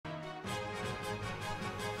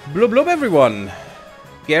Blub blub everyone!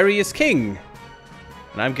 Gary is king.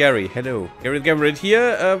 And I'm Gary. Hello. GaryTheGammarid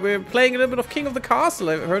here. We're playing a little bit of King of the Castle.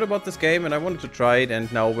 I heard about this game and I wanted to try it,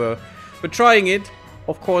 and now we're trying it,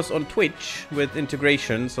 of course, on Twitch with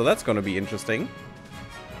integration, so that's gonna be interesting.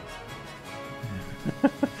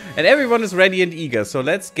 And everyone is ready and eager, so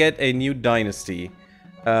let's get a new dynasty.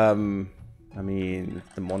 I mean,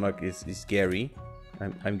 the monarch is Gary.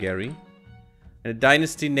 I'm Gary. And the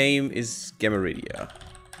dynasty name is Gammaridia.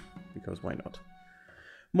 Because why not?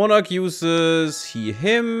 Monarch uses he,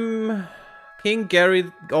 him. King Gary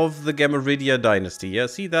of the Gammaridia dynasty. Yeah,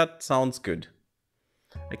 see, that sounds good.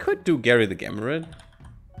 I could do GaryTheGammarid.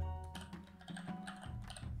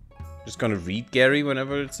 Just gonna read Gary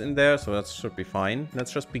whenever it's in there, so that should be fine.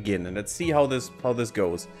 Let's just begin and let's see how this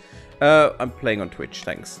goes. I'm playing on Twitch,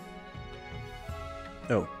 thanks.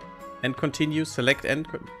 Oh. And continue, select end.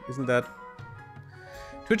 Isn't that...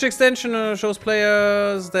 Twitch extension shows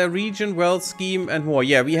players their region, wealth, scheme, and more.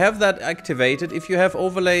 Yeah, we have that activated. If you have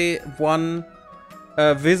overlay 1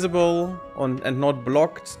 visible and not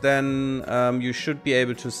blocked, then you should be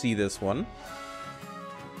able to see this one.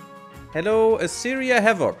 Hello, Assyria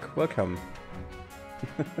Havoc. Welcome.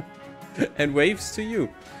 And waves to you.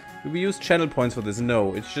 Do we use channel points for this?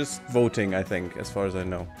 No, it's just voting, I think, as far as I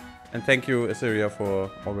know. And thank you, Assyria, for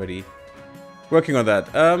already working on that.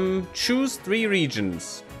 Choose 3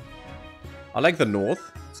 regions. I like the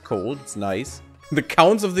north. It's cold. It's nice. The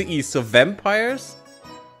Counts of the East. So vampires?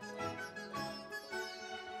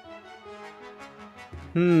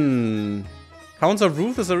 Counts are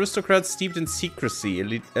ruthless aristocrats steeped in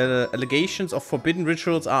secrecy. Allegations of forbidden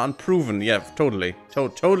rituals are unproven. Yeah, totally.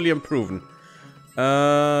 Totally unproven.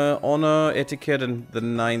 Honor, etiquette, and the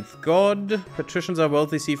 9th god. Patricians are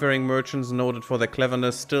wealthy seafaring merchants noted for their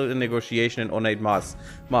cleverness, still in negotiation and ornate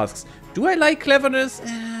masks. Do I like cleverness?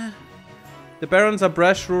 The barons are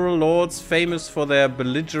brash rural lords, famous for their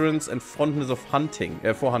belligerence and fondness of hunting.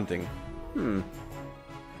 For hunting.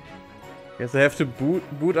 Guess I have to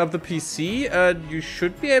boot up the PC. You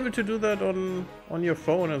should be able to do that on your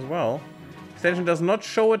phone as well. Extension does not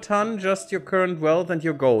show a ton, just your current wealth and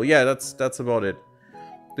your goal. Yeah, that's about it.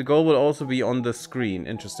 The goal will also be on the screen.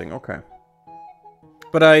 Interesting, okay.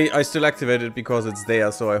 But I still activate it because it's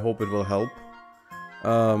there, so I hope it will help.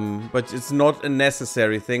 But it's not a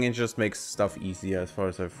necessary thing, it just makes stuff easier as far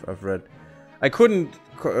as I've read. I couldn't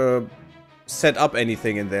set up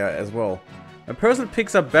anything in there as well. A person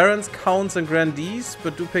picks up barons, counts, and grandees,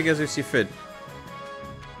 but do pick as you see fit.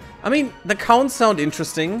 I mean, the counts sound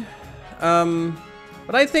interesting.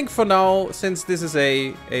 But I think for now, since this is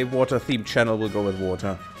a water-themed channel, we'll go with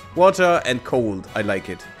water. Water and cold. I like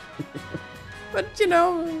it. But, you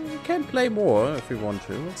know, we can play more if we want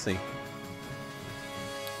to. Let's see.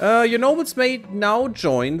 Your nobles may now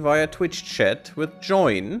join via Twitch chat with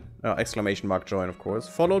join. Exclamation mark join, of course.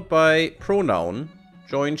 Followed by pronoun.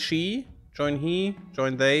 Join she, join he,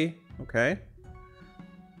 join they. Okay.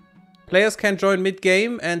 Players can join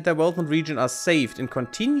mid-game and their wealth and region are saved in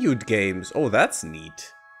continued games. Oh, that's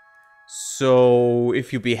neat. So,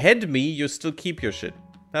 if you behead me, you still keep your shit.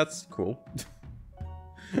 That's cool.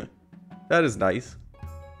 That is nice.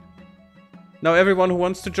 Now everyone who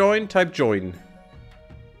wants to join, type join.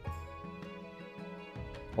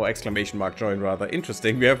 Or exclamation mark join, rather.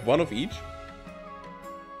 Interesting, we have one of each.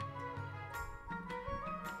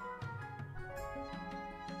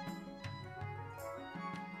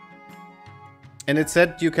 And it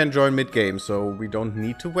said you can join mid-game, so we don't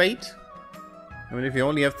need to wait. I mean, if you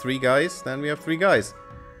only have 3 guys, then we have 3 guys.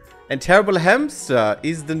 And Terrible Hamster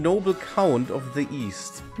is the noble count of the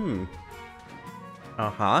East.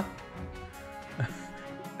 Uh-huh.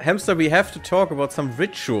 Hamster, we have to talk about some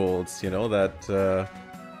rituals, you know,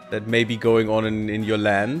 that may be going on in your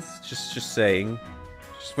lands. Just saying.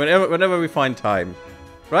 Just whenever we find time.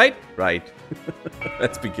 Right? Right.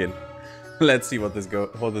 Let's begin. Let's see how this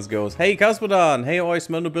goes. Hey, Kaspadan! Hey, I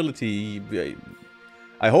smell nobility.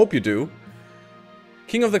 I hope you do.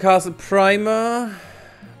 King of the Castle Primer.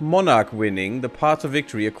 Monarch winning. The path to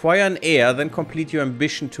victory. Acquire an heir, then complete your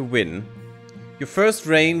ambition to win. Your first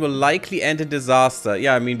reign will likely end in disaster.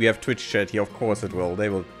 Yeah, I mean, we have Twitch chat here. Of course it will. They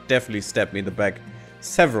will definitely stab me in the back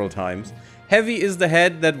several times. Heavy is the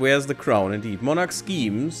head that wears the crown, indeed. Monarch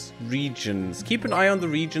schemes, regions. Keep an eye on the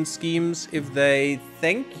region schemes if they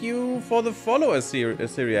thank you for the follow,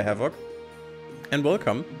 Assyria Havoc. And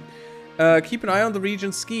welcome. Keep an eye on the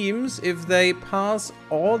region schemes. If they pass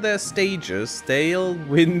all their stages, they'll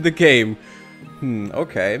win the game.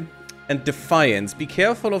 Okay. And Defiance. Be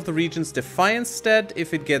careful of the region's Defiance stat.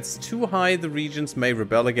 If it gets too high, the regions may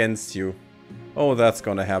rebel against you. Oh, that's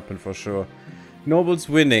gonna happen for sure. Nobles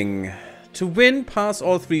winning. To win, pass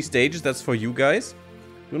all 3 stages. That's for you guys.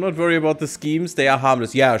 Do not worry about the schemes. They are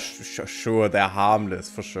harmless. Yeah, sure, they're harmless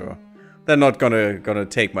for sure. They're not gonna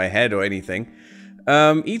take my head or anything.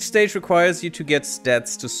 Each stage requires you to get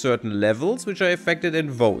stats to certain levels, which are affected in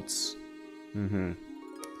votes.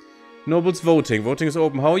 Nobles voting. Voting is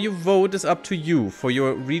open. How you vote is up to you. For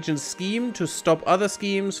your region's scheme, to stop other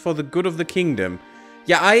schemes, for the good of the kingdom.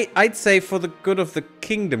 Yeah, I'd say for the good of the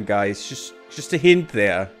kingdom, guys. Just a hint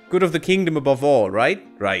there. Good of the kingdom above all, right?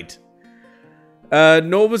 Right.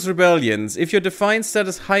 Nobles rebellions. If your defined stat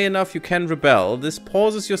is high enough, you can rebel. This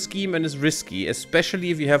pauses your scheme and is risky, especially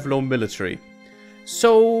if you have low military.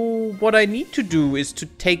 So, what I need to do is to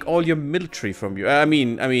take all your military from you.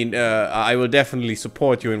 I will definitely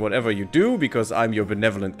support you in whatever you do, because I'm your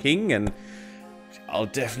benevolent king, and I'll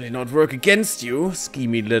definitely not work against you,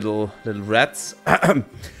 schemy little rats.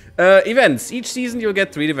 Events. Each season you'll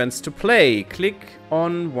get 3 events to play. Click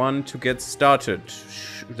on one to get started.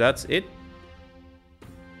 That's it.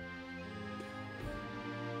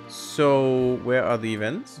 So, where are the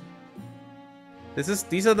events?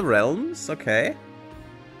 These are the realms, okay.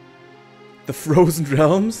 The frozen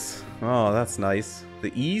realms. Oh, that's nice.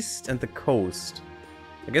 The east and the coast.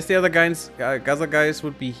 I guess the other Gaza guys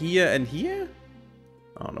would be here and here?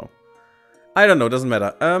 I don't know. I don't know, doesn't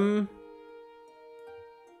matter.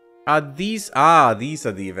 These are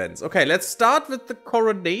the events. Okay, let's start with the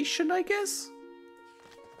coronation, I guess.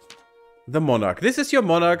 The monarch. This is your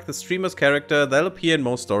monarch, the streamer's character. They'll appear in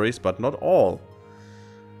most stories, but not all.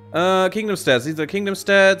 Kingdom stats. These are kingdom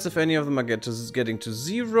stats. If any of them are getting to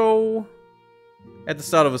 0. At the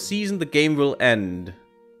start of a season, the game will end.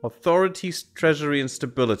 Authority, treasury, and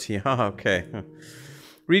stability. Haha, okay.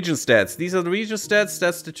 Region stats. These are the region stats.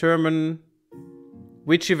 Stats determine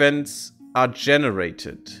which events are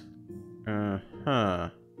generated. Why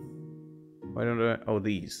don't I... Oh,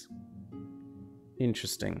 these.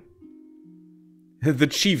 Interesting. The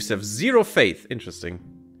chiefs have 0 faith. Interesting.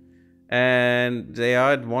 And they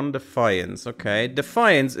are at 1 defiance. Okay.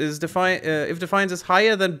 Defiance is if defiance is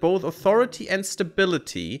higher than both authority and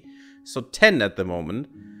stability, so 10 at the moment,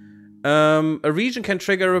 a region can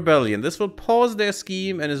trigger a rebellion. This will pause their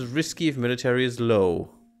scheme and is risky if military is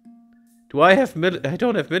low. Do I have I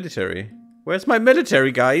don't have military. Where's my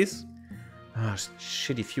military, guys? Ah,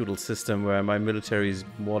 shitty feudal system where my military is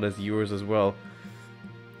more or less yours as well.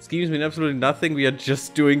 Schemes mean absolutely nothing. We are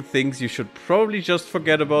just doing things. You should probably just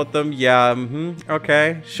forget about them. Yeah,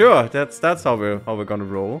 okay. Sure, that's how we're gonna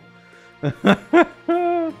roll.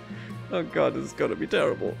 Oh god, this is gonna be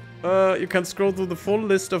terrible. You can scroll through the full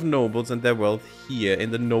list of nobles and their wealth here in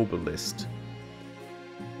the noble list.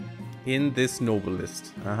 In this noble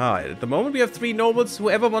list. Aha, at the moment we have 3 nobles.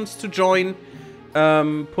 Whoever wants to join,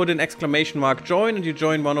 put an exclamation mark join and you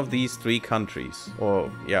join one of these 3 countries.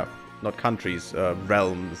 Or, yeah. Not countries,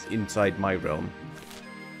 realms inside my realm.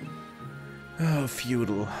 Oh,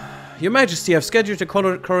 feudal. Your Majesty, I've scheduled a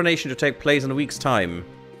coronation to take place in a week's time.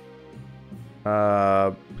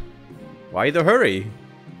 Why the hurry?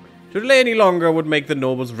 To delay any longer would make the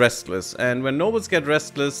nobles restless, and when nobles get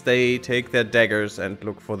restless, they take their daggers and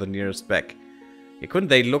look for the nearest spec. Yeah, couldn't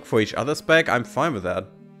they look for each other's spec? I'm fine with that.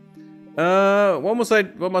 What must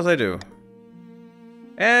I do?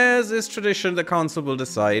 As is tradition, the council will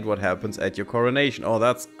decide what happens at your coronation. Oh,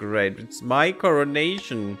 that's great. It's my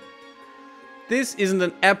coronation. This isn't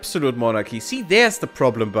an absolute monarchy. See, there's the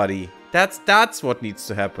problem, buddy. That's what needs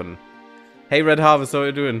to happen. Hey, Red Harvest, how are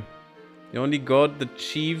you doing? The only god the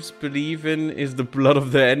chiefs believe in is the blood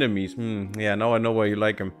of their enemies. Yeah, now I know why you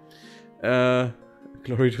like him.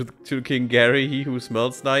 Glory to King Gary, he who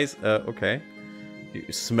smells nice. Okay.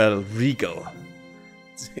 You smell regal.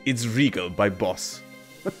 It's regal by boss.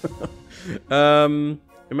 Your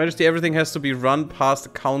Majesty, everything has to be run past the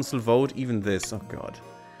council vote, even this. Oh god.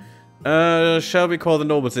 Shall we call the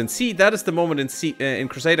nobles in? See, that is the moment in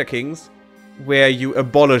Crusader Kings where you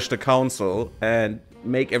abolish the council and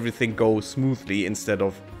make everything go smoothly instead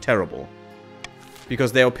of terrible.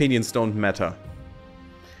 Because their opinions don't matter.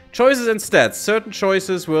 Choices and stats. Certain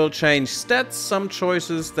choices will change stats. Some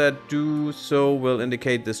choices that do so will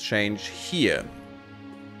indicate this change here.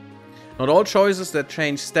 Not all choices that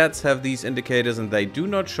change stats have these indicators and they do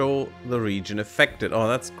not show the region affected. Oh,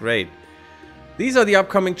 that's great. These are the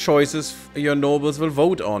upcoming choices your nobles will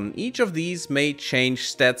vote on. Each of these may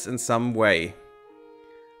change stats in some way.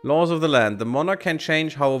 Laws of the land. The monarch can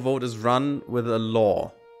change how a vote is run with a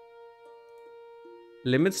law.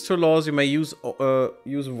 Limits to laws. You may use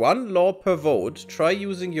 1 law per vote. Try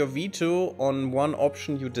using your veto on one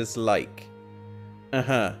option you dislike.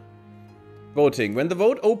 Voting. When the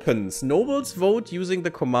vote opens, nobles vote using the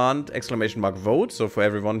command !vote. So for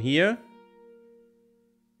everyone here,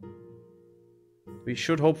 We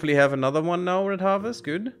should hopefully have another one now, Red Harvest.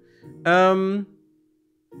 Good.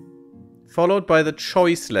 Followed by the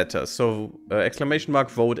choice letter. So, exclamation mark,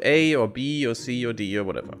 vote A or B or C or D or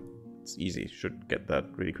whatever. It's easy. Should get that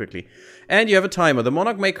really quickly. And you have a timer. The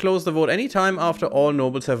monarch may close the vote anytime after all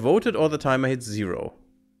nobles have voted or the timer hits 0.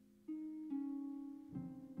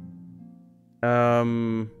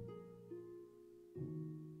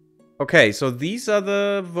 Okay, so these are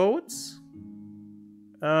the votes.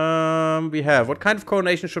 We have, what kind of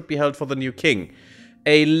coronation should be held for the new king?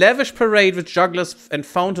 A lavish parade with jugglers and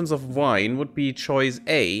fountains of wine would be choice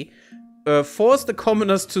A. Force the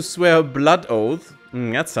commoners to swear a blood oath.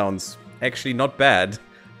 That sounds actually not bad.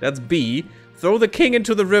 That's B. Throw the king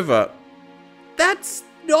into the river. That's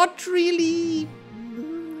not really...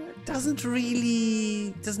 Doesn't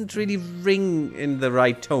really ring in the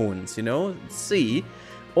right tones, you know? C.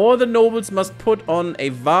 All the nobles must put on a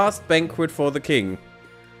vast banquet for the king.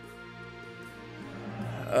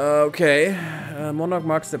 Okay. Monarch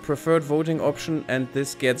marks the preferred voting option, and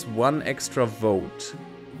this gets 1 extra vote.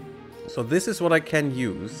 So this is what I can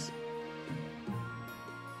use.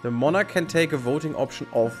 The monarch can take a voting option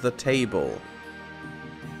off the table.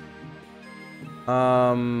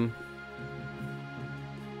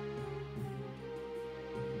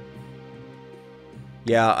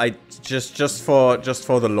 Yeah, I just for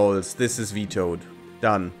the lols. This is vetoed.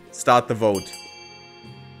 Done. Start the vote.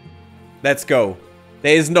 Let's go.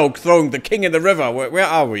 There is no throwing the king in the river. Where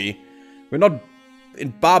are we? We're not in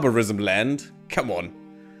barbarism land. Come on.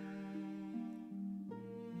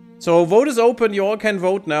 So vote is open. You all can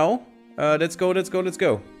vote now. Let's go. Let's go. Let's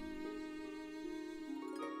go.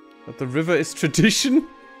 But the river is tradition.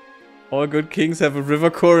 All good kings have a river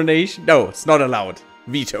coronation. No, it's not allowed.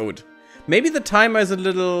 Vetoed. Maybe the timer is a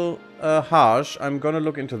little harsh. I'm gonna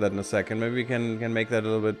look into that in a second. Maybe we can make that a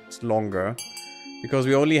little bit longer. Because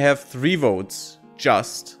we only have 3 votes.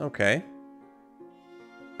 Just. Okay.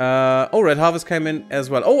 Oh, Red Harvest came in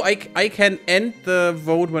as well. Oh, I can end the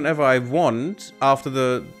vote whenever I want after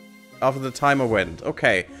the timer went.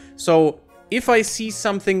 Okay. So, if I see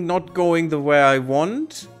something not going the way I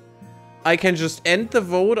want, I can just end the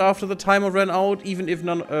vote after the timer ran out, even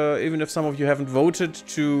if some of you haven't voted,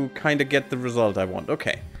 to kind of get the result I want.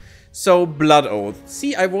 Okay. So, Blood Oath.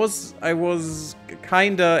 See, I was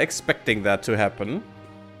kind of expecting that to happen.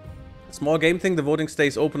 Small game thing, the voting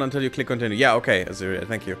stays open until you click continue. Yeah, okay, Azuria,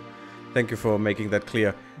 thank you. Thank you for making that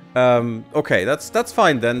clear. Okay, that's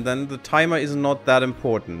fine then. Then the timer is not that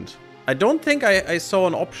important. I don't think I saw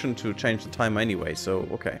an option to change the timer anyway, so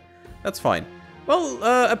okay. That's fine. Well,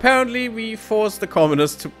 apparently we forced the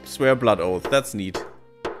commoners to swear blood oath. That's neat.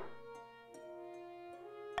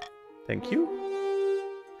 Thank you.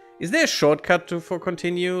 Is there a shortcut for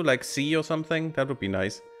continue, like C or something? That would be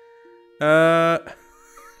nice.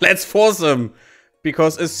 Let's force them!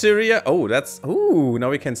 Because Assyria... Oh, that's... Ooh, now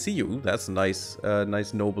we can see you. That's a nice,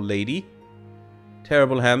 nice noble lady.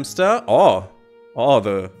 Terrible hamster. Oh,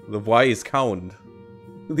 the wise count.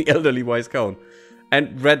 The elderly wise count.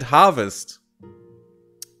 And Red Harvest.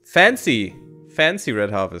 Fancy Red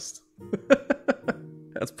Harvest.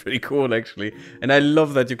 That's pretty cool, actually. And I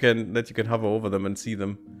love that you can hover over them and see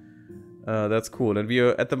them. That's cool. And we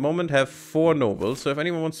are, at the moment have 4 nobles. So if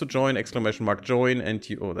anyone wants to join, exclamation mark join, and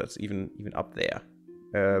you... Oh, that's even up there.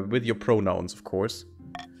 With your pronouns, of course.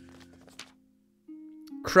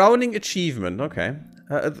 Crowning achievement. Okay.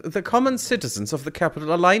 The common citizens of the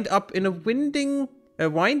capital are lined up in a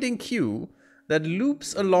winding queue that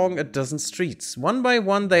loops along a dozen streets. One by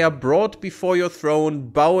one, they are brought before your throne,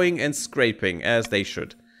 bowing and scraping, as they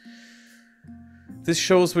should. This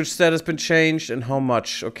shows which stat has been changed and how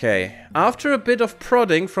much. Okay. After a bit of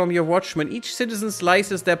prodding from your watchman, each citizen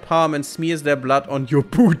slices their palm and smears their blood on your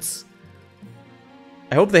boots.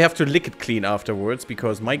 I hope they have to lick it clean afterwards,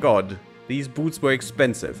 because, my god, these boots were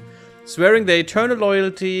expensive. Swearing their eternal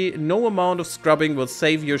loyalty, no amount of scrubbing will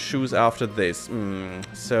save your shoes after this.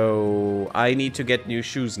 So, I need to get new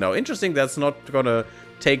shoes now. Interesting, that's not gonna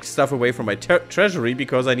take stuff away from my treasury,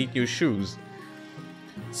 because I need new shoes.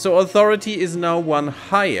 So, authority is now 1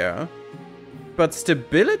 higher, but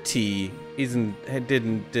stability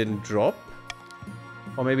didn't drop.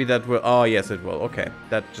 Or maybe that will... Oh, yes, it will. Okay,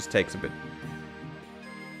 that just takes a bit.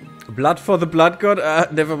 Blood for the blood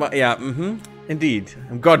god? Never mind. Yeah, indeed.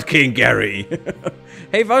 I'm God King Gary.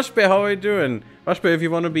 Hey, Vashpe, how are you doing? Vashpe, if you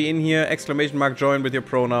want to be in here, exclamation mark join with your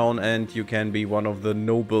pronoun, and you can be one of the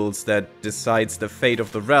nobles that decides the fate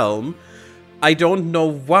of the realm. I don't know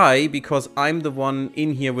why, because I'm the one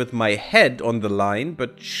in here with my head on the line,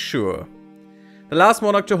 but sure. The last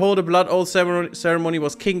monarch to hold a blood oath ceremony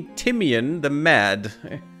was King Timian the Mad.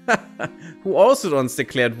 Who also once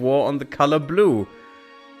declared war on the color blue.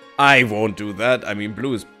 I won't do that. I mean,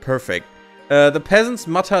 blue is perfect. The peasants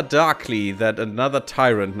mutter darkly that another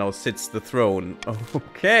tyrant now sits the throne.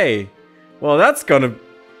 Okay. Well, that's gonna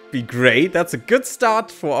be great. That's a good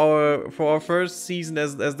start for our first season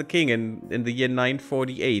as the king in the year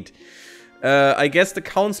 948. I guess the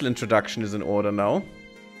council introduction is in order now.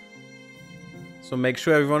 So make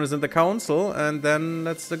sure everyone is in the council, and then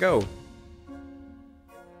let's go.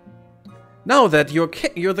 Now that you're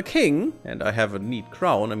the king, and I have a neat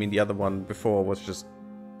crown. I mean, the other one before was just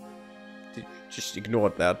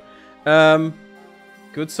ignored that.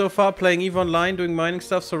 Good so far. Playing EVE Online, doing mining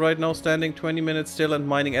stuff. So right now standing 20 minutes still and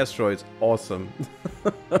mining asteroids. Awesome.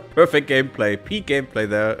 Perfect gameplay. Peak gameplay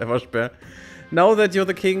there, Eversper. Now that you're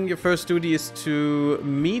the king, your first duty is to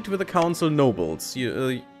meet with the council nobles.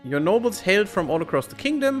 Your nobles hailed from all across the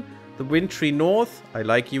kingdom. The wintry north, I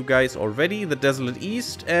like you guys already. The desolate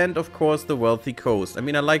east, and of course the wealthy coast. I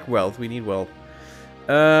mean, I like wealth. We need wealth.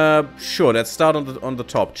 Sure, let's start on the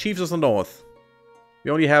top. Chiefs of the north.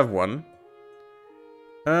 We only have one.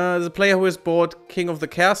 The player who is bought King of the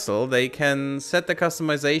Castle, they can set their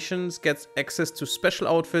customizations, get access to special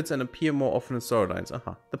outfits, and appear more often in storylines.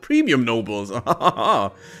 Aha. The premium nobles.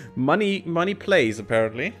 Money plays,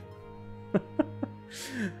 apparently.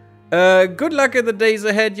 Good luck in the days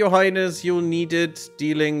ahead, your highness. You'll need it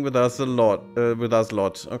dealing with us a lot.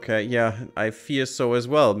 Okay, yeah, I fear so as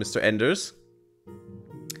well, Mr. Enders.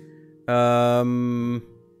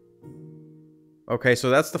 Okay, so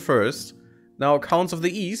that's the first. Now, Counts of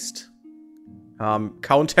the East.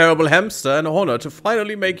 Count Terrible Hamster, an honor to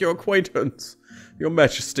finally make your acquaintance. Your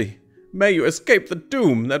Majesty, may you escape the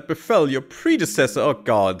doom that befell your predecessor. Oh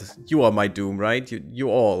god, you are my doom, right? You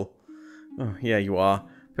all. Oh, yeah, you are.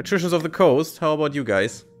 Patricians of the Coast, how about you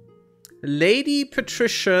guys? Lady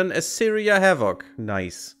Patrician Assyria Havoc.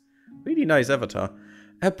 Nice. Really nice avatar.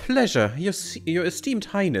 A pleasure, your esteemed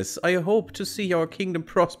highness. I hope to see our kingdom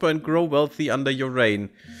prosper and grow wealthy under your reign.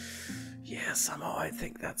 Yeah, somehow I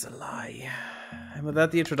think that's a lie. And with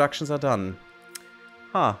that, the introductions are done.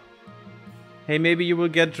 Huh. Hey, maybe you will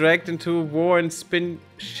get dragged into war and spin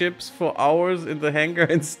ships for hours in the hangar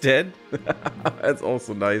instead? That's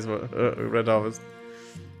also nice, Red Harvest.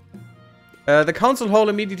 The council hall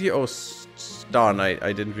immediately... Oh, darn,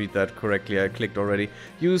 I didn't read that correctly. I clicked already.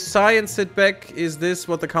 You sigh and sit back. Is this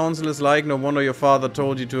what the council is like? No wonder your father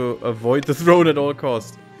told you to avoid the throne at all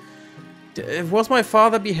costs. Was my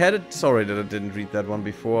father beheaded? Sorry that I didn't read that one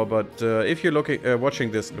before, but if you're watching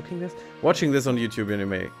this on YouTube, you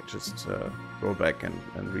may just go back and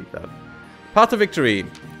read that. Path to victory,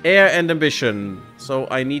 heir and ambition. So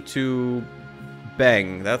I need to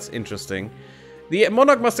bang. That's interesting. The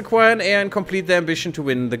monarch must acquire an heir and complete their ambition to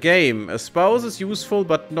win the game. A spouse is useful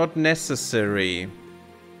but not necessary.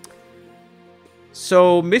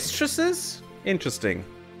 So mistresses? Interesting.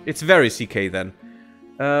 It's very CK then.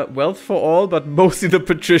 Wealth for all, but mostly the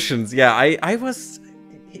patricians. Yeah, I was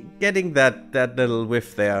getting that little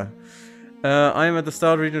whiff there. I'm at the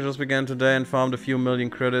start region, just began today and farmed a few million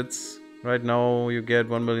credits. Right now you get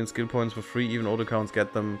 1 million skill points for free, even old accounts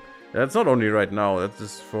get them. That's not only right now, that's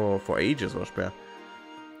just for ages, Oshbear.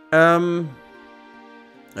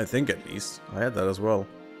 I think at least. I had that as well.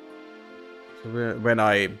 So when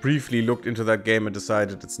I briefly looked into that game and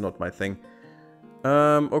decided it's not my thing.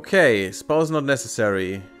 Okay, spouse not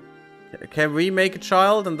necessary. Can we make a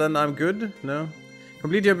child and then I'm good? No.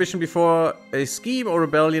 Complete your ambition before a scheme or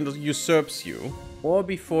rebellion usurps you. Or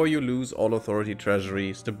before you lose all authority,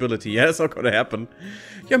 treasury, stability. Yeah, that's not gonna happen.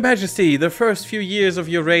 Your Majesty, the first few years of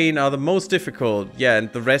your reign are the most difficult. Yeah,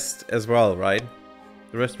 and the rest as well, right?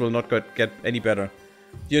 The rest will not get any better.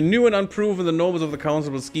 You're new and unproven, the nobles of the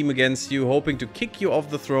council will scheme against you, hoping to kick you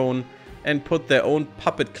off the throne and put their own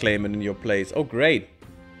puppet claimant in your place. Oh, great.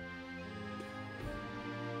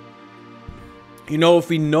 You know, if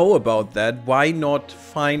we know about that, why not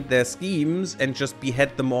find their schemes and just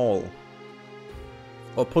behead them all?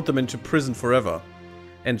 Or put them into prison forever.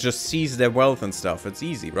 And just seize their wealth and stuff. It's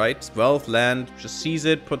easy, right? Wealth, land, just seize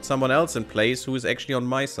it, put someone else in place who is actually on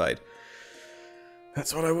my side.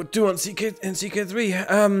 That's what I would do on CK3.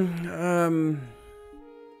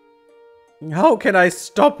 How can I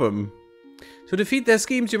stop them? To defeat their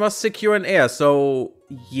schemes, you must secure an heir. So,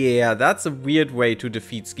 yeah, that's a weird way to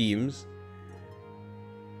defeat schemes.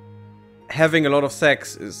 Having a lot of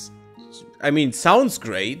sex is... I mean, sounds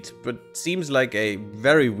great, but seems like a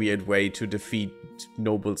very weird way to defeat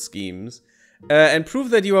noble schemes. And prove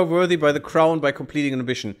that you are worthy by the crown by completing an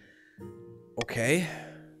ambition. Okay.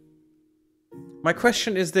 My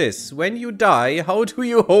question is this. When you die, how do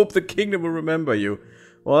you hope the kingdom will remember you?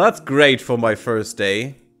 Well, that's great for my first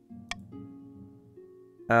day.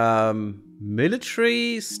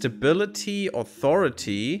 Military, stability,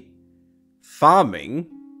 authority, farming,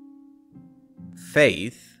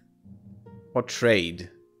 faith, or trade.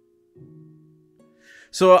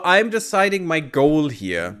 So I'm deciding my goal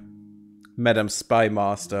here, Madam Spy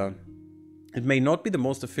Master. It may not be the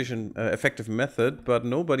most effective method, but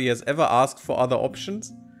nobody has ever asked for other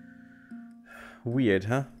options. Weird,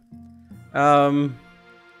 huh? I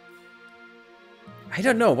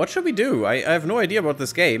don't know. What should we do? I have no idea about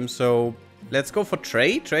this game, so let's go for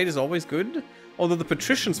trade. Trade is always good. Although the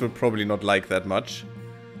patricians will probably not like that much.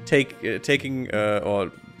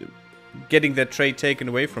 Or getting that trade taken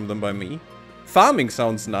away from them by me. Farming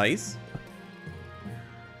sounds nice.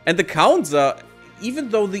 And the counts are... Even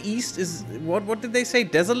though the East is... What did they say?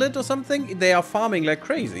 Desolate or something? They are farming like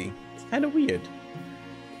crazy. It's kind of weird.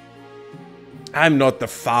 I'm not the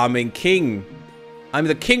farming king. I'm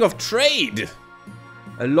the king of trade.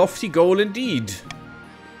 A lofty goal indeed.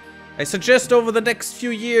 I suggest over the next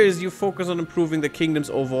few years you focus on improving the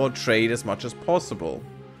kingdom's overall trade as much as possible.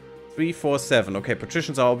 3, 4, 7. Okay,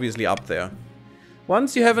 patricians are obviously up there.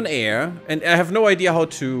 Once you have an heir, and I have no idea how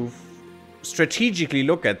to strategically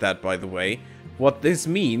look at that, by the way. What this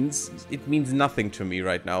means, it means nothing to me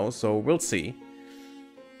right now, so we'll see.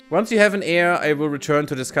 Once you have an heir, I will return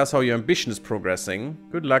to discuss how your ambition is progressing.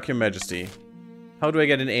 Good luck, Your Majesty. How do I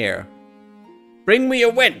get an heir? Bring me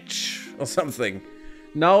a wench! Or something.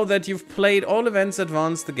 Now that you've played all events,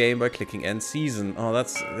 advance the game by clicking End Season. Oh,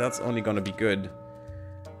 that's only gonna be good.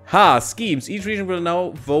 Ha! Schemes. Each region will now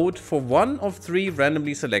vote for one of 3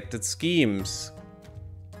 randomly selected schemes.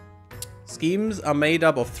 Schemes are made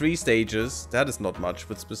up of 3 stages. That is not much,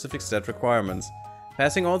 with specific stat requirements.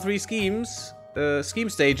 Passing all 3 schemes... scheme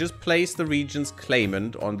stages place the region's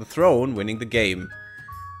claimant on the throne, winning the game.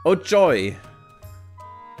 Oh joy!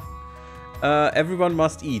 Everyone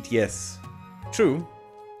must eat, yes. True.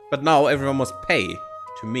 But now everyone must pay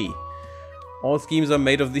to me. All schemes are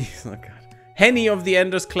made of these... Oh god. Henny of the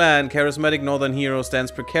Enders clan, charismatic northern hero,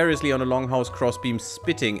 stands precariously on a longhouse crossbeam,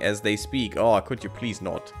 spitting as they speak. Oh, could you please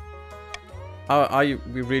not?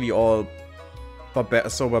 We really all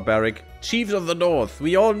so barbaric? Chiefs of the North,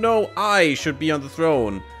 we all know I should be on the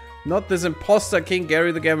throne. Not this imposter King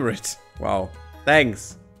GaryTheGammarid. Wow.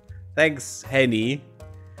 Thanks. Thanks, Henny.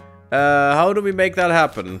 How do we make that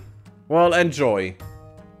happen? Well, enjoy.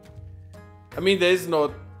 I mean, there is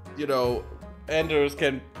not, you know, Enders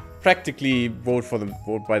can practically vote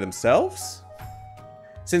by themselves.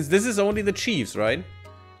 Since this is only the chiefs, right?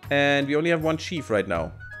 And we only have 1 chief right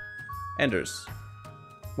now. Enders.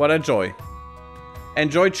 What enjoy?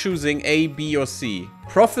 Enjoy choosing A, B, or C.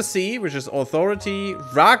 Prophecy, which is authority.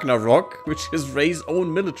 Ragnarok, which is Ray's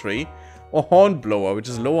own military. Or Hornblower, which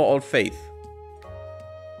is lower all faith.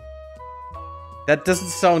 That doesn't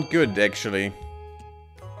sound good, actually.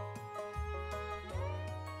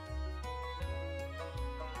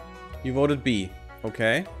 You voted B.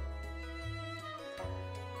 Okay.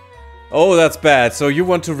 Oh, that's bad. So you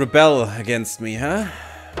want to rebel against me, huh?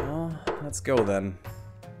 Well, let's go then.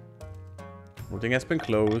 Voting has been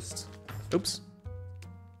closed. Oops.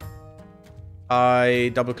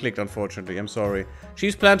 I double-clicked, unfortunately. I'm sorry.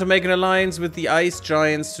 Chiefs plan to make an alliance with the Ice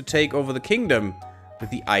Giants to take over the kingdom. With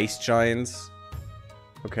the Ice Giants?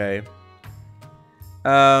 Okay.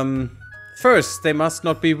 First, they must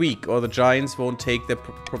not be weak, or the Giants won't take their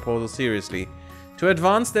proposal seriously. To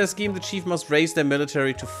advance their scheme, the chief must raise their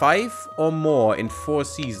military to 5 or more in 4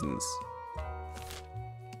 seasons.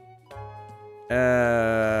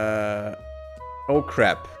 Oh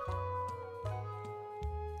crap.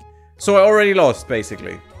 So I already lost,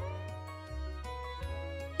 basically.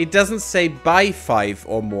 It doesn't say by 5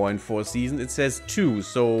 or more in 4 seasons, it says 2,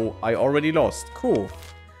 so I already lost. Cool.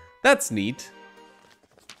 That's neat.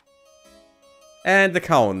 And the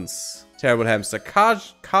counts. Terrible hamster.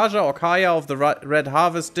 Kaja or Kaya of the Red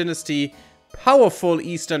Harvest Dynasty, powerful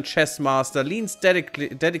Eastern chess master, leans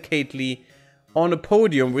dedicatedly on a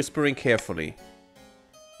podium, whispering carefully.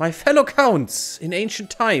 My fellow counts, in ancient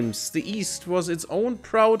times, the East was its own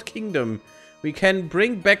proud kingdom. We can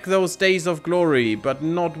bring back those days of glory, but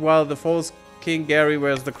not while the false King Gary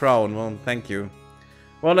wears the crown. Well, thank you.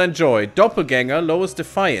 Well, enjoy. Doppelganger, lowest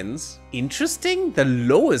defiance. Interesting? The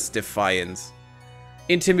lowest defiance.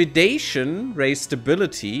 Intimidation, raise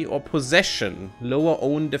stability, or possession, lower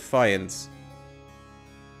own defiance.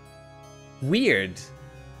 Weird.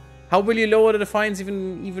 How will you lower the defiance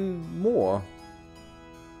even more?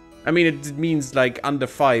 I mean, it means like under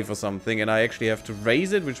 5 or something, and I actually have to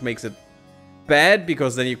raise it, which makes it bad,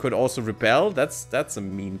 because then you could also rebel. That's a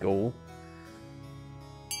mean goal.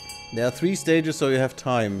 There are 3 stages, so you have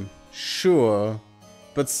time. Sure.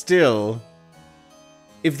 But still.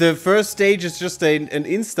 if the first stage is just an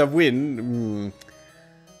insta win,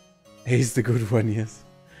 he's the good one, yes.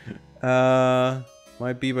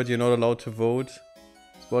 Might be, but you're not allowed to vote.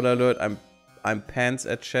 Spoiler alert, I'm pants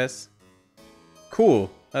at chess.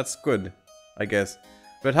 Cool, that's good, I guess.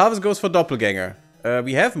 Red Harvest goes for Doppelganger.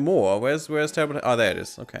 We have more. Where's Terrible? Oh, there it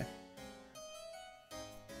is. Okay.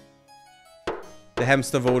 The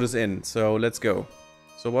hamster vote is in, so let's go.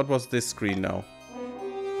 So what was this screen now?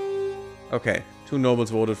 Okay, 2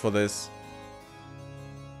 nobles voted for this.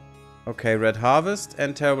 Okay, Red Harvest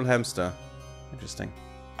and Terrible Hamster. Interesting.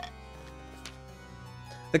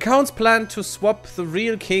 The counts plan to swap the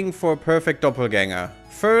real king for a perfect doppelganger.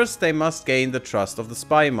 First, they must gain the trust of the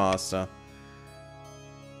spy master.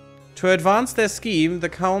 To advance their scheme, the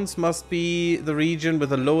counts must be the region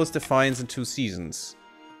with the lowest defiance in 2 seasons.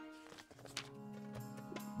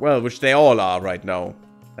 Well, which they all are right now.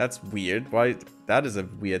 That's weird. Why? That is a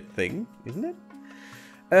weird thing, isn't it?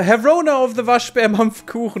 Herona of the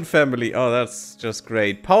Waschbär-Mampfkuchen family. Oh, that's just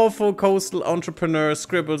great. Powerful coastal entrepreneur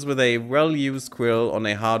scribbles with a well-used quill on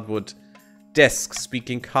a hardwood desk,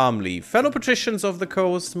 speaking calmly. Fellow patricians of the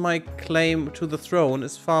coast, my claim to the throne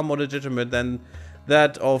is far more legitimate than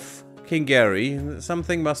that of King Gary.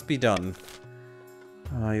 Something must be done.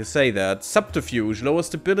 You say that. Subterfuge, lower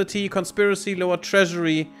stability, conspiracy, lower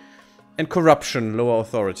treasury, and corruption, lower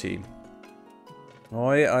authority.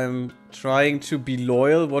 Oi, I'm trying to be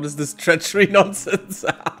loyal. What is this treachery nonsense?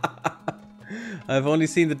 I've only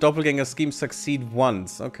seen the doppelganger scheme succeed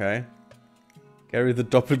once. Okay. Gary the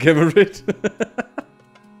Doppelgammarid.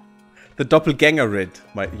 The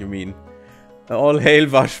Doppelgangerid, you mean. All hail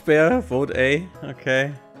Waschbär. Vote A.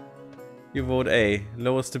 Okay. You vote A.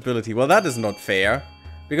 Lower stability. Well, that is not fair.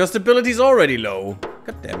 Because stability is already low.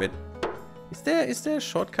 God damn it. Is there a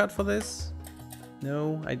shortcut for this?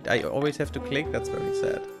 No, I always have to click. That's very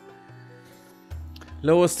sad.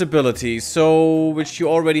 Lower stability. So, which you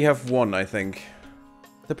already have won, I think.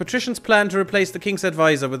 The patricians plan to replace the king's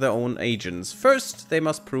advisor with their own agents. First, they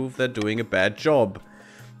must prove they're doing a bad job.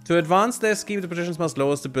 To advance their scheme, the patricians must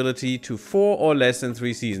lower stability to 4 or less in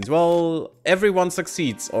 3 seasons. Well, everyone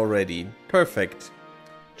succeeds already. Perfect.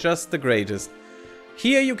 Just the greatest.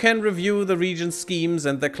 Here you can review the region's schemes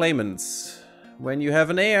and their claimants. When you have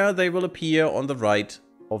an heir, they will appear on the right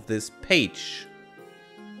of this page.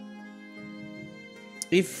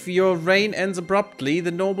 If your reign ends abruptly, the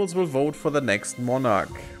nobles will vote for the next monarch.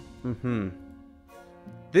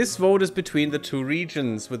 This vote is between the 2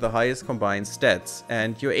 regions with the highest combined stats,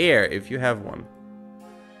 and your heir, if you have one.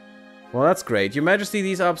 Well, that's great. Your Majesty,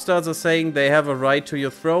 these upstarts are saying they have a right to your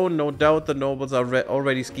throne. No doubt the nobles are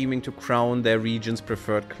already scheming to crown their region's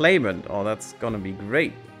preferred claimant. Oh, that's gonna be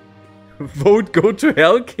great. Vote go to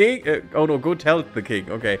hell king? Oh no, go tell the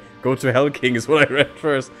king. Okay, go to hell king is what I read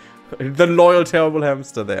first. The loyal terrible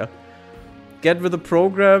hamster there. Get with the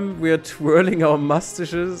program. We are twirling our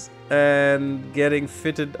mustaches and getting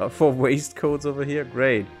fitted for waistcoats over here.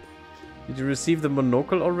 Great. Did you receive the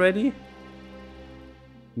monocle already?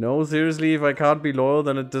 No, seriously, if I can't be loyal,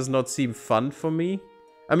 then it does not seem fun for me.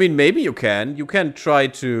 I mean, maybe you can. You can try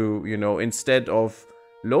to, you know, instead of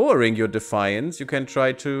lowering your defiance, you can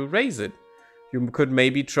try to raise it. You could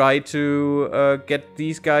maybe try to get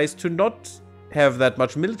these guys to not have that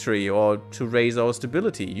much military or to raise our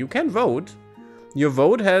stability. You can vote. Your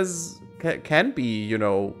vote can be, you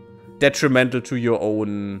know, detrimental to your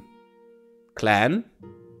own clan.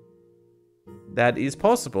 That is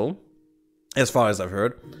possible. As far as I've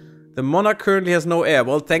heard. The monarch currently has no heir.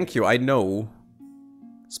 Well, thank you, I know.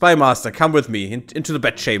 Spy Master, come with me into the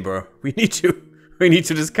bedchamber. We need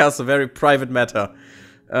to discuss a very private matter.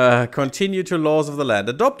 Continue to laws of the land.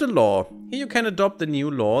 Adopt a law. Here you can adopt a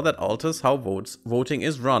new law that alters how voting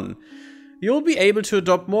is run. You'll be able to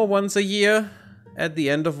adopt more once a year at the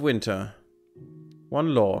end of winter.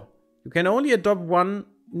 1 law. You can only adopt 1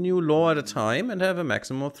 new law at a time and have a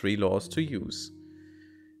maximum of 3 laws to use.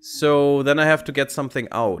 So then I have to get something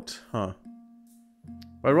out, huh?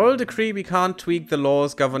 By royal decree, we can't tweak the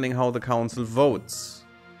laws governing how the council votes.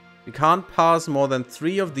 We can't pass more than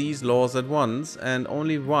 3 of these laws at once, and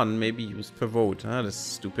only 1 may be used per vote. That is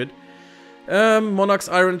stupid. Monarch's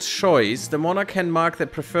iron choice. The monarch can mark their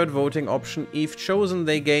preferred voting option. If chosen,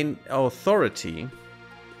 they gain authority.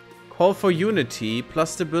 Call for unity, plus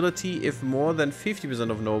stability if more than 50%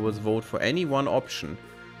 of nobles vote for any one option.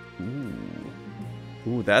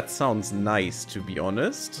 Ooh, that sounds nice, to be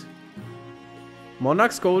honest.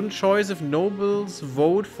 Monarch's golden choice. If nobles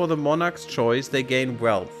vote for the monarch's choice, they gain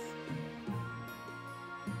wealth.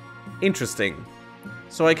 Interesting.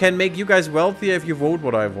 So I can make you guys wealthier if you vote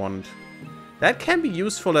what I want. That can be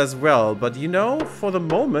useful as well, but you know, for the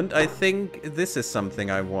moment, I think this is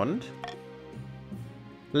something I want.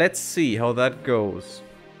 Let's see how that goes.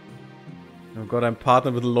 Oh god, I'm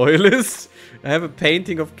partnered with a loyalist. I have a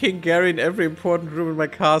painting of King Gary in every important room in my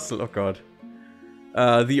castle. Oh god.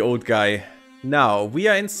 The old guy. Now, we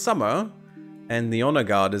are in summer, and the honor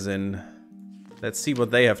guard is in. Let's see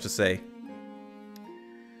what they have to say.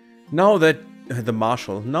 Now that... the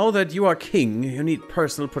marshal. Now that you are king, you need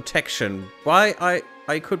personal protection. Why,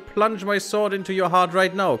 I could plunge my sword into your heart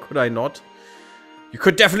right now, could I not? You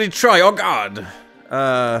could definitely try, oh god!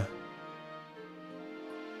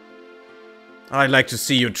 I'd like to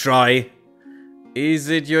see you try. Is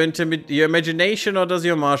it your imagination, or does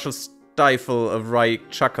your marshal stifle a wry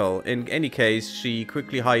chuckle? In any case, she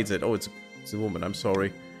quickly hides it. Oh, it's a woman, I'm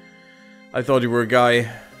sorry. I thought you were a guy.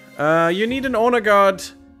 You need an honor guard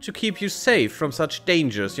to keep you safe from such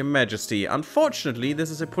dangers, your majesty. Unfortunately, this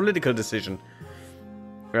is a political decision.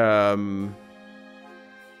 What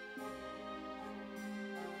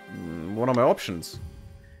are my options?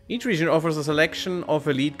 Each region offers a selection of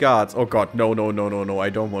elite guards. Oh god, no, no, no, no, no. I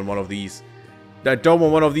don't want one of these. I don't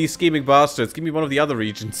want one of these scheming bastards. Give me one of the other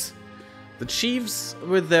regions. The chiefs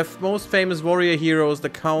with their most famous warrior heroes, the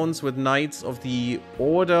counts with knights of the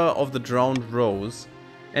Order of the Drowned Rose,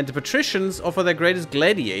 and the patricians offer their greatest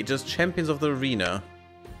gladiators, champions of the arena.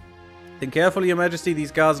 Think carefully, your majesty.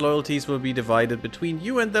 These guards' loyalties will be divided between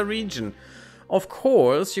you and the region. Of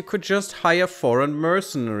course, you could just hire foreign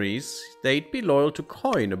mercenaries. They'd be loyal to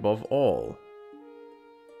coin above all.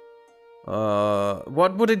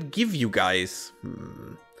 What would it give you guys?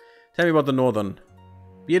 Tell me about the northern.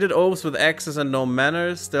 Bearded oafs with axes and no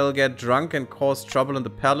manners. They'll get drunk and cause trouble in the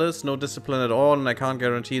palace. No discipline at all, and I can't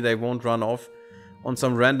guarantee they won't run off on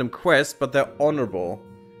some random quest, but they're honorable.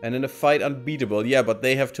 And in a fight, unbeatable. Yeah, but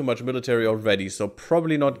they have too much military already, so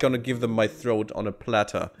probably not gonna give them my throat on a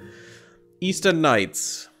platter. Eastern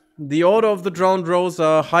Knights. The Order of the Drowned Rose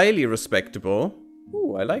are highly respectable.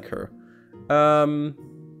 Ooh, I like her.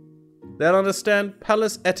 They'll understand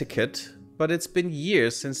palace etiquette, but it's been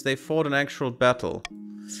years since they fought an actual battle.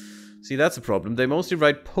 See, that's a problem. They mostly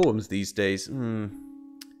write poems these days.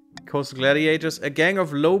 Coastal Gladiators. A gang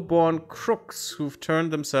of low-born crooks who've turned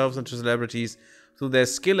themselves into celebrities through their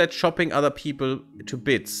skill at chopping other people to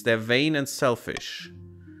bits. They're vain and selfish.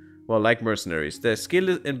 Well, like mercenaries. Their skill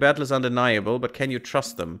in battle is undeniable, but can you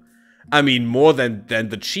trust them? I mean, more than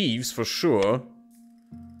the chiefs, for sure.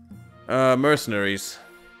 Mercenaries.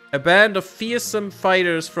 A band of fearsome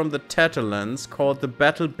fighters from the Tatterlands called the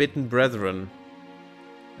Battle-Bitten Brethren.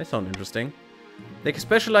 They sound interesting. They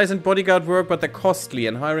specialize in bodyguard work, but they're costly,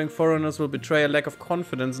 and hiring foreigners will betray a lack of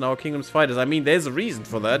confidence in our kingdom's fighters. I mean, there's a reason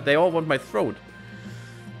for that. They all want my throat.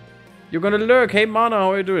 You're gonna lurk. Hey, Mana,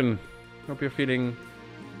 how are you doing? Hope you're feeling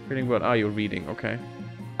what are you reading? Okay.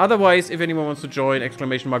 Otherwise, if anyone wants to join,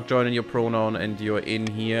 exclamation mark join in your pronoun, and you're in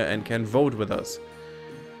here and can vote with us.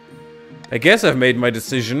 I guess I've made my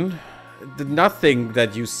decision. Nothing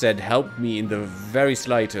that you said helped me in the very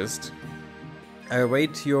slightest. I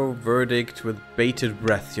await your verdict with bated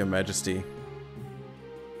breath, your majesty.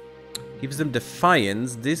 Gives them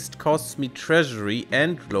defiance. This costs me treasury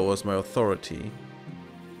and lowers my authority.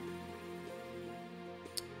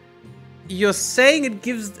 You're saying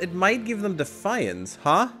it might give them defiance,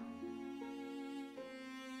 huh?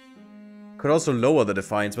 Could also lower the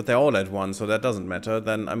defiance, but they're all at one, so that doesn't matter.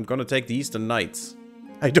 Then I'm gonna take the Eastern Knights.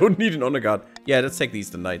 I don't need an honor guard. Yeah, let's take the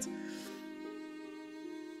Eastern Knights.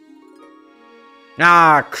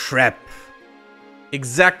 Ah, crap.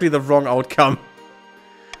 Exactly the wrong outcome.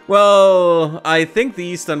 Well, I think the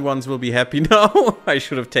Eastern ones will be happy now. I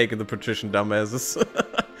should have taken the patrician dumbasses.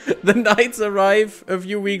 The knights arrive a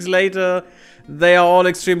few weeks later. They are all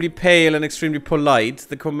extremely pale and extremely polite.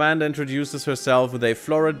 The commander introduces herself with a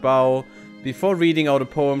florid bow before reading out a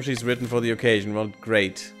poem she's written for the occasion. Well,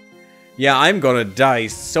 great. Yeah, I'm gonna die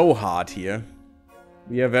so hard here.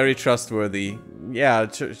 We are very trustworthy. Yeah,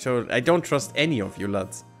 I don't trust any of you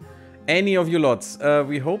lads. Any of you lots.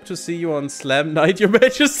 We hope to see you on Slam Night, your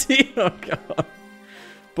majesty. Oh, God.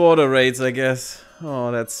 Border raids, I guess. Oh,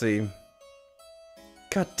 let's see.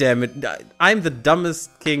 God damn it. I'm the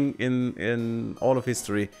dumbest king in all of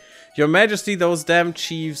history. Your majesty, those damn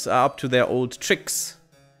chiefs are up to their old tricks.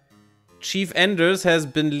 Chief Enders has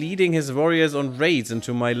been leading his warriors on raids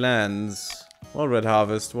into my lands. Well, Red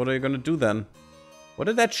Harvest, what are you gonna do then? What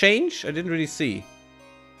did that change? I didn't really see.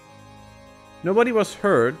 Nobody was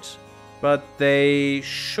hurt, but they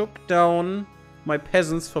shook down my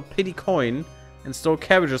peasants for petty coin and stole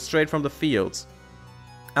cabbages straight from the fields.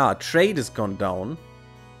 Ah, trade has gone down.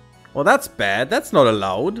 Well, that's bad. That's not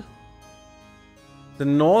allowed. The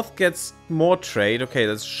north gets more trade. Okay,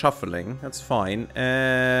 that's shuffling. That's fine.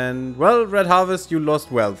 And, well, Red Harvest, you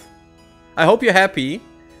lost wealth. I hope you're happy.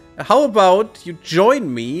 How about you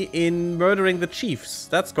join me in murdering the chiefs?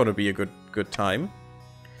 That's gonna be a good time.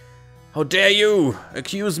 How dare you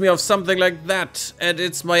accuse me of something like that? And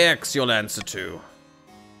it's my ex you'll answer to.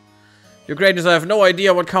 Your Greatness, I have no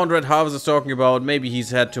idea what Count Red Harvest is talking about. Maybe he's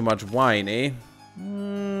had too much wine, eh?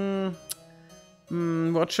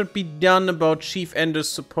 What should be done about Chief Ender's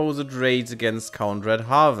supposed raids against Count Red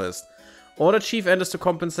Harvest? Order Chief Enders to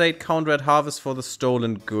compensate Count Red Harvest for the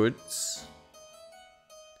stolen goods.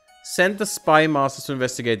 Send the spy masters to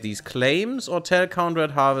investigate these claims, or tell Count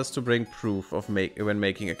Red Harvest to bring proof of when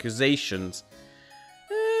making accusations.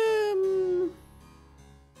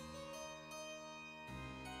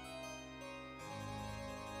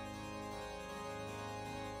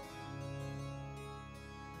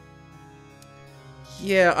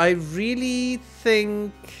 Yeah, I really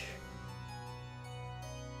think...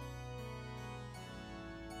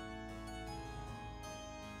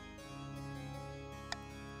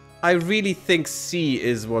 C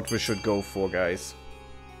is what we should go for, guys.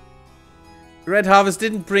 Red Harvest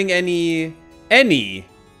didn't bring any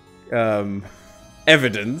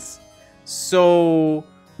evidence, so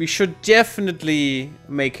we should definitely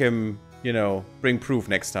make him, you know, bring proof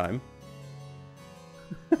next time.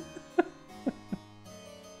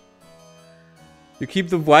 You keep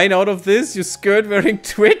the wine out of this, you skirt-wearing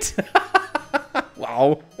twit?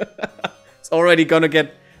 Wow. It's already gonna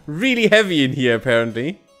get really heavy in here,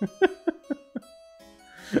 apparently.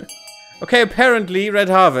 Okay, apparently, Red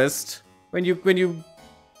Harvest, when you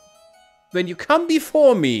come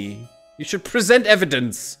before me, you should present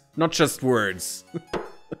evidence, not just words.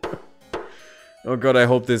 Oh god, I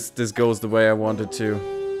hope this goes the way I want it to.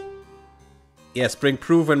 Yes, bring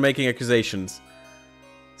proof when making accusations.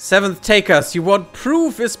 Seventh Takers, you want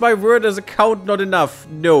proof? Is my word as a count not enough?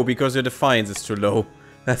 No, because your defiance is too low.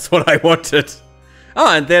 That's what I wanted.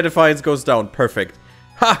 Ah, and their defiance goes down. Perfect.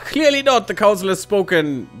 Ha, clearly not. The council has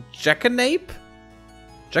spoken. Jackanape?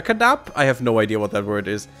 Jackanap? I have no idea what that word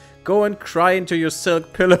is. Go and cry into your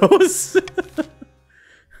silk pillows.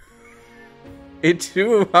 It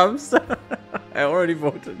too, Hamster. I already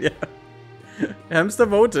voted, yeah. Hamster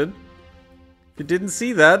voted. If you didn't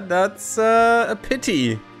see that, that's a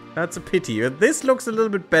pity. That's a pity. This looks a little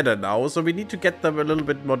bit better now, so we need to get them a little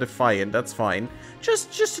bit more defiant. That's fine.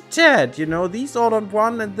 Just a tad, you know. These all on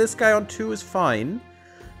 1 and this guy on 2 is fine.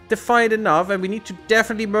 Defiant enough, and we need to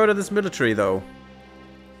definitely murder this military, though.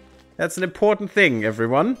 That's an important thing,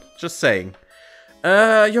 everyone. Just saying.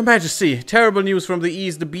 Your Majesty, terrible news from the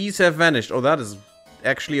east. The bees have vanished. Oh, that is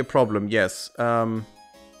actually a problem, yes.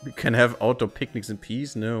 We can have outdoor picnics in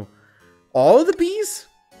peace? No. All the bees?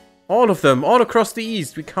 All of them, all across the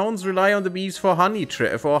east. We counts rely on the bees for honey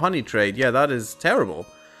trade. Yeah, that is terrible.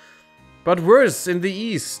 But worse, in the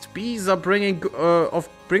east, bees are bringers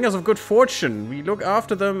of good fortune. We look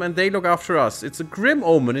after them and they look after us. It's a grim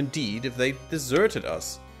omen indeed if they deserted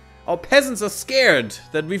us. Our peasants are scared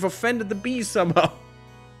that we've offended the bees somehow.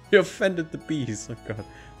 We offended the bees. Oh god.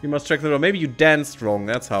 We must check that out. Maybe you danced wrong,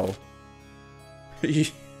 that's how. You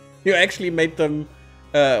actually made them,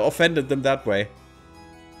 offended them that way.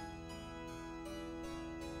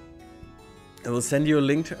 I will send you a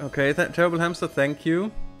link to... Okay, Terrible Hamster, thank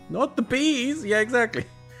you. Not the bees! Yeah, exactly.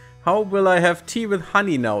 How will I have tea with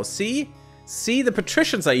honey now? See? See, the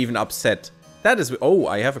patricians are even upset. That is... Oh,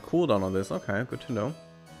 I have a cooldown on this. Okay, good to know.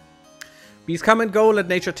 Bees come and go, let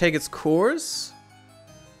nature take its course.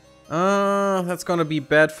 That's gonna be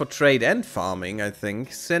bad for trade and farming, I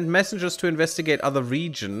think. Send messengers to investigate other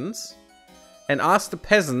regions. And ask the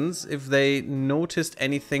peasants if they noticed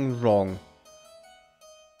anything wrong.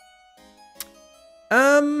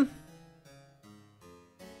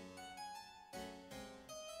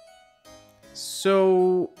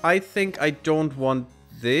 So, I think I don't want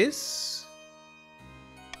this.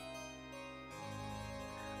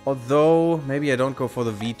 Although, maybe I don't go for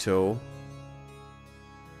the veto.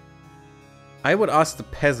 I would ask the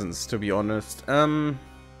peasants, to be honest. If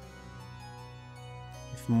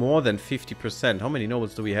more than 50%. How many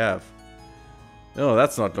nobles do we have? Oh,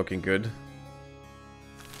 that's not looking good.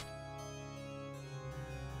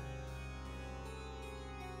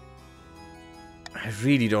 I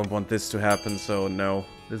really don't want this to happen, so no.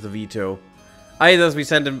 There's a veto. Either we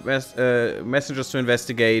send messengers to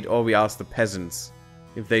investigate, or we ask the peasants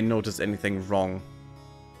if they notice anything wrong.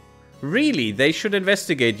 Really? They should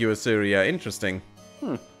investigate you, Assyria. Interesting.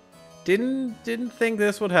 Didn't think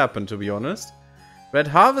this would happen, to be honest. Red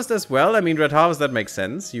Harvest as well. I mean, Red Harvest, that makes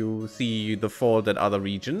sense. You see the fault at other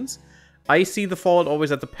regions. I see the fault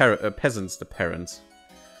always at the peasants, the parents.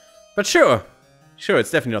 But sure. Sure,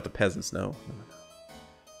 it's definitely not the peasants, no.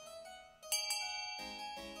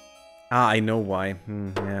 Ah, I know why.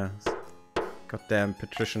 Yeah. Goddamn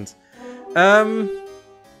patricians.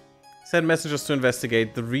 Send messengers to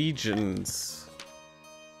investigate the regions.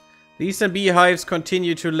 The eastern beehives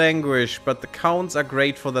continue to languish, but the counts are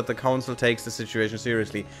grateful that the council takes the situation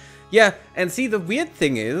seriously. Yeah, and see, the weird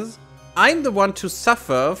thing is, I'm the one to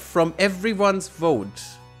suffer from everyone's vote.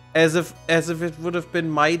 As if it would have been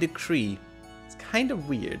my decree. It's kind of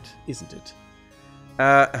weird, isn't it?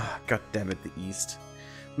 God damn it, the east.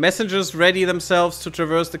 Messengers ready themselves to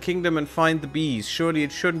traverse the kingdom and find the bees. Surely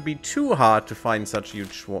it shouldn't be too hard to find such a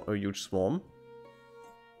huge swarm.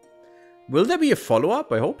 Will there be a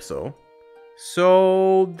follow-up? I hope so.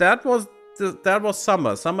 So that was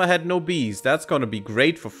summer. Summer had no bees. That's gonna be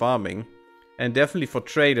great for farming. And definitely for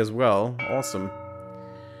trade as well. Awesome.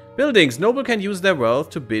 Buildings. Noble can use their wealth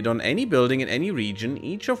to bid on any building in any region,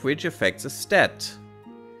 each of which affects a stat.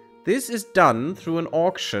 This is done through an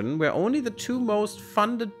auction where only the 2 most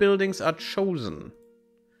funded buildings are chosen.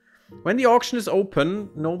 When the auction is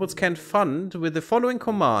open, nobles can fund with the following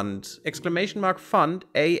command. !fund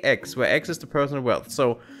AX, where X is the personal wealth.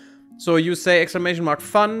 So you say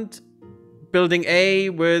 !fund building A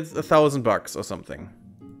with $1,000 or something.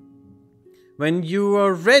 When you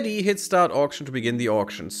are ready, hit start auction to begin the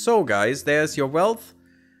auction. So guys, there's your wealth.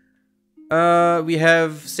 We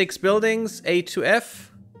have 6 buildings, A to F.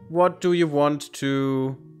 What do you want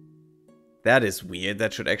to... That is weird.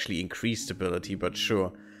 That should actually increase stability, but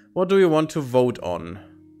sure. What do you want to vote on?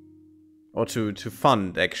 Or to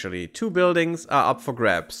fund, actually. 2 buildings are up for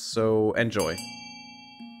grabs, so enjoy.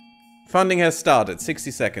 Funding has started.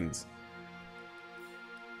 60 seconds.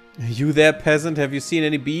 Are you there, peasant? Have you seen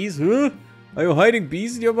any bees? Huh? Are you hiding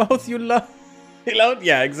bees in your mouth, you loud?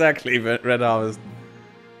 Yeah, exactly, Red Harvest.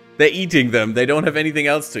 They're eating them. They don't have anything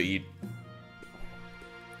else to eat.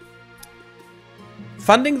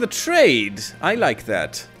 Funding the trade. I like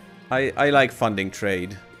that. I like funding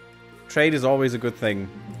trade. Trade is always a good thing.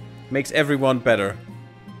 Makes everyone better.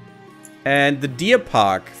 And the deer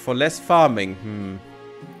park for less farming.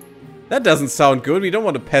 That doesn't sound good. We don't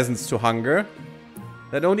want the peasants to hunger.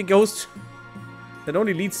 That only goes... That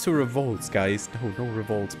only leads to revolts, guys. No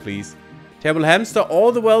revolts, please. Terrible hamster.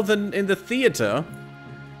 All the wealth in the theater.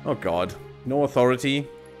 Oh, God. No authority.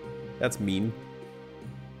 That's mean.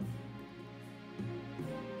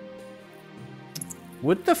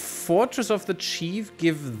 Would the Fortress of the Chief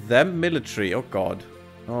give them military? Oh god.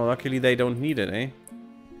 Oh, luckily they don't need it, eh?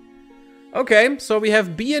 Okay, so we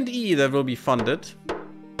have B and E that will be funded.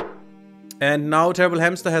 And now Terrible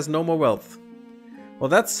Hamster has no more wealth. Well,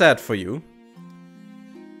 that's sad for you.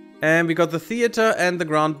 And we got the theater and the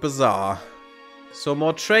Grand Bazaar. So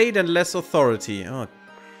more trade and less authority. Oh,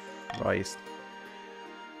 Christ.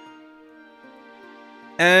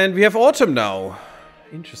 And we have autumn now.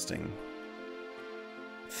 Interesting.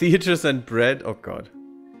 Theaters and bread. Oh god.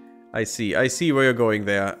 I see where you're going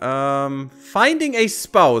there. Finding a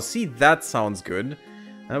spouse. See, that sounds good.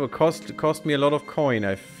 That will cost me a lot of coin,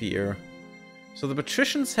 I fear. So the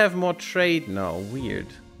patricians have more trade now. Weird.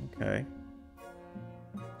 Okay.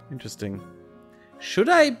 Interesting. Should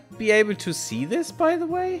I be able to see this, by the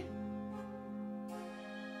way?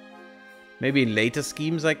 Maybe in later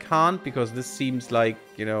schemes I can't, because this seems like,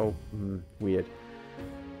 you know, weird.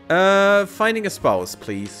 Finding a spouse,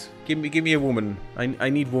 please. Give me a woman. I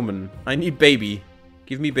need woman. I need baby.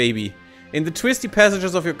 Give me baby. In the twisty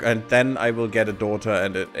passages of your... And then I will get a daughter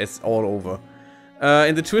and it's all over.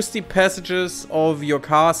 In the twisty passages of your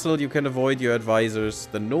castle, you can avoid your advisors,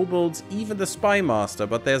 the nobles, even the spy master.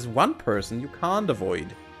 But there's one person you can't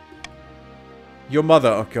avoid. Your mother.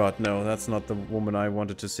 Oh god, no. That's not the woman I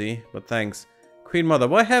wanted to see. But thanks. Queen Mother,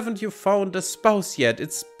 why haven't you found a spouse yet?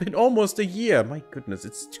 It's been almost a year. My goodness,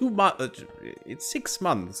 it's 2 months. It's 6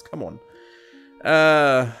 months. Come on.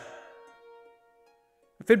 I've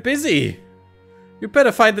been busy. You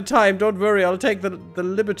better find the time. Don't worry. I'll take the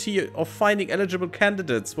liberty of finding eligible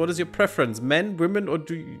candidates. What is your preference? Men, women, or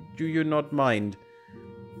do you not mind?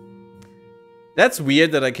 That's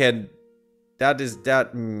weird that I can...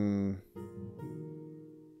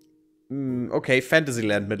 Okay,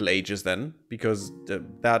 Fantasyland Middle Ages then, because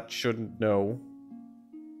that shouldn't know.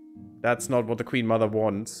 That's not what the Queen Mother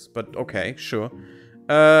wants, but okay, sure.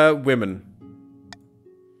 Women.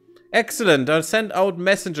 Excellent, I'll send out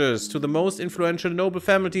messengers to the most influential noble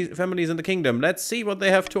families in the kingdom. Let's see what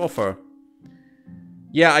they have to offer.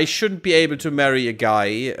 Yeah, I shouldn't be able to marry a guy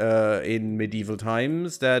in medieval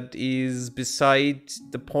times. That is beside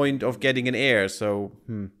the point of getting an heir, so...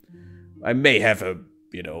 I may have a,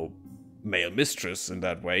 you know... male mistress in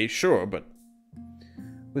that way, sure, but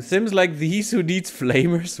With sims like these, who needs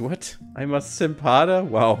flamers? What? I must simp harder?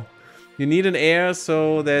 Wow. You need an heir,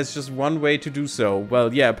 so there's just one way to do so.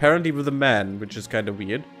 Well, yeah, apparently with a man, which is kind of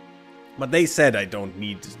weird. But they said I don't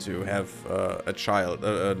need to have a child,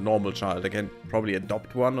 a normal child. I can probably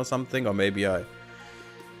adopt one or something, or maybe I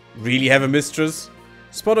really have a mistress.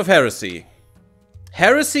 Spot of heresy.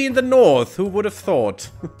 Heresy in the north, who would have thought?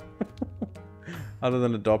 Other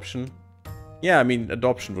than adoption. Yeah, I mean,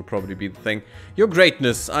 adoption would probably be the thing. Your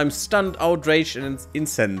greatness, I'm stunned, outraged, and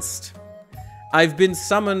incensed. I've been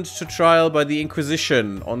summoned to trial by the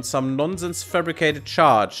Inquisition on some nonsense fabricated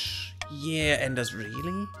charge. Yeah, Enders,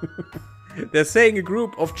 really? They're saying a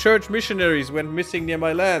group of church missionaries went missing near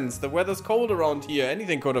my lands. The weather's cold around here.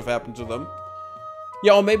 Anything could have happened to them.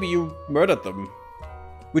 Yeah, or maybe you murdered them.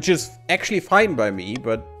 Which is actually fine by me,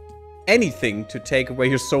 but anything to take away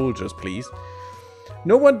your soldiers, please.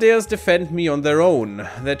 No one dares defend me on their own.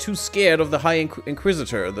 They're too scared of the High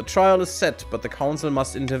Inquisitor. The trial is set, but the Council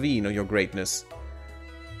must intervene, or your greatness.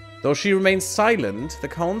 Though she remains silent, the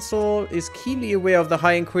Council is keenly aware of the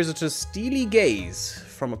High Inquisitor's steely gaze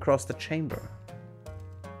from across the chamber.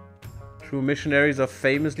 True missionaries are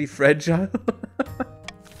famously fragile.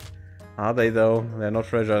 Are they, though? They're not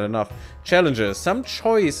fragile enough. Challenges. Some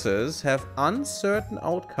choices have uncertain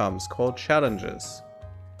outcomes called challenges.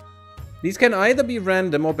 These can either be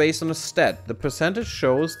random or based on a stat. The percentage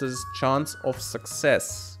shows the chance of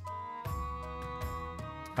success.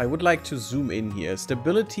 I would like to zoom in here.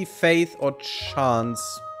 Stability, faith, or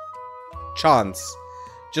chance? Chance.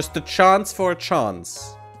 Just the chance for a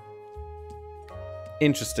chance.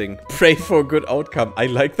 Interesting. Pray for a good outcome. I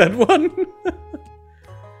like that one.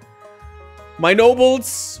 My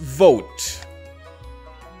nobles, vote.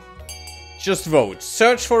 Just vote.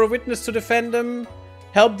 Search for a witness to defend them.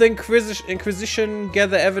 Help the Inquisition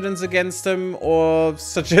gather evidence against him, or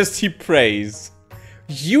suggest he prays.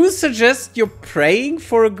 You suggest you're praying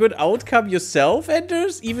for a good outcome yourself,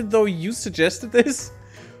 Enders? Even though you suggested this?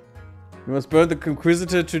 You must burn the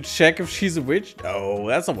Inquisitor to check if she's a witch? No,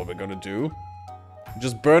 that's not what we're gonna do.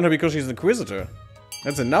 Just burn her because she's an Inquisitor.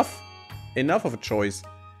 That's enough. Enough of a choice.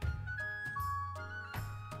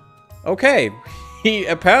 Okay. He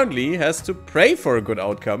apparently has to pray for a good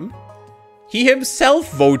outcome. He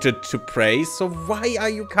himself voted to pray, so why are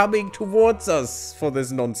you coming towards us for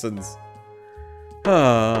this nonsense?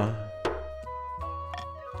 But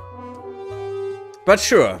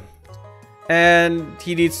sure. And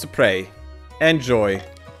he needs to pray. Enjoy.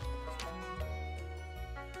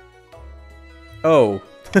 Oh.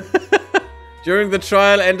 During the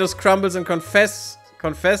trial, Enders crumbles and confesses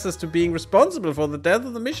to being responsible for the death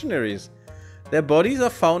of the missionaries. Their bodies are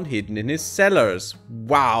found hidden in his cellars.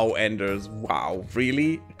 Wow, Enders. Wow,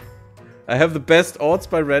 really? I have the best odds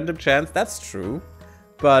by random chance. That's true.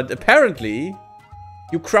 But apparently,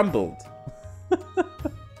 you crumbled.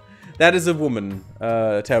 That is a woman,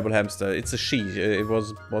 Terrible Hamster. It's a she. It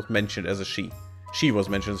was mentioned as a she. She was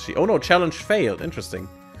mentioned as a she. Oh no, challenge failed. Interesting.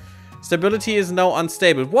 Stability is now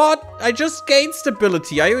unstable. What? I just gained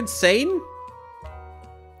stability. Are you insane?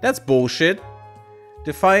 That's bullshit.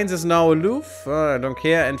 Defiance is now aloof. I don't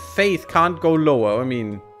care. And faith can't go lower. I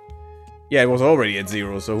mean, yeah, it was already at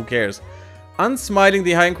 0, so who cares? Unsmiling,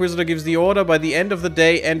 the High Inquisitor gives the order. By the end of the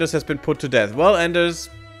day, Enders has been put to death. Well, Enders,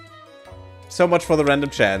 so much for the random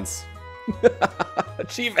chance.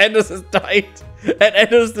 Chief Enders has died. And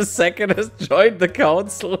Enders II has joined the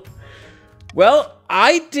council. Well,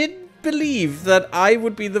 I didn't believe that I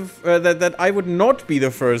would be the that I would not be the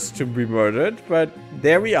first to be murdered, but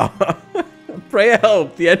there we are. Prayer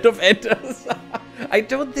help, the end of Enders. I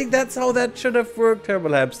don't think that's how that should have worked,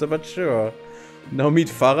 Terrible Hamster, but sure. Now meet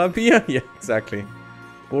Faramir? Yeah, exactly.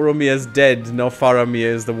 Boromir is dead, now Faramir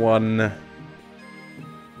is the one.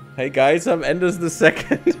 Hey guys, I'm Enders II.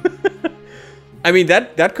 I mean,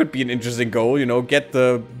 that could be an interesting goal, you know, get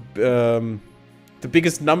the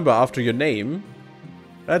biggest number after your name.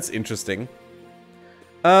 That's interesting.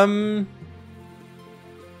 Yeah,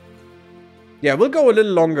 we'll go a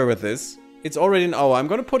little longer with this. It's already an hour. I'm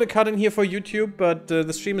gonna put a cut in here for YouTube, but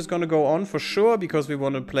the stream is gonna go on for sure, because we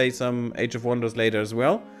want to play some Age of Wonders later as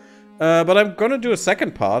well. But I'm gonna do a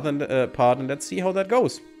second part, and let's see how that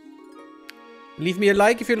goes. Leave me a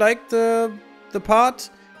like if you liked the part.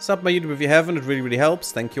 Sub my YouTube if you haven't. It really, really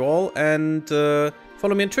helps. Thank you all. And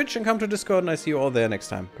follow me on Twitch and come to Discord, and I see you all there next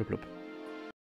time. Bloop, bloop.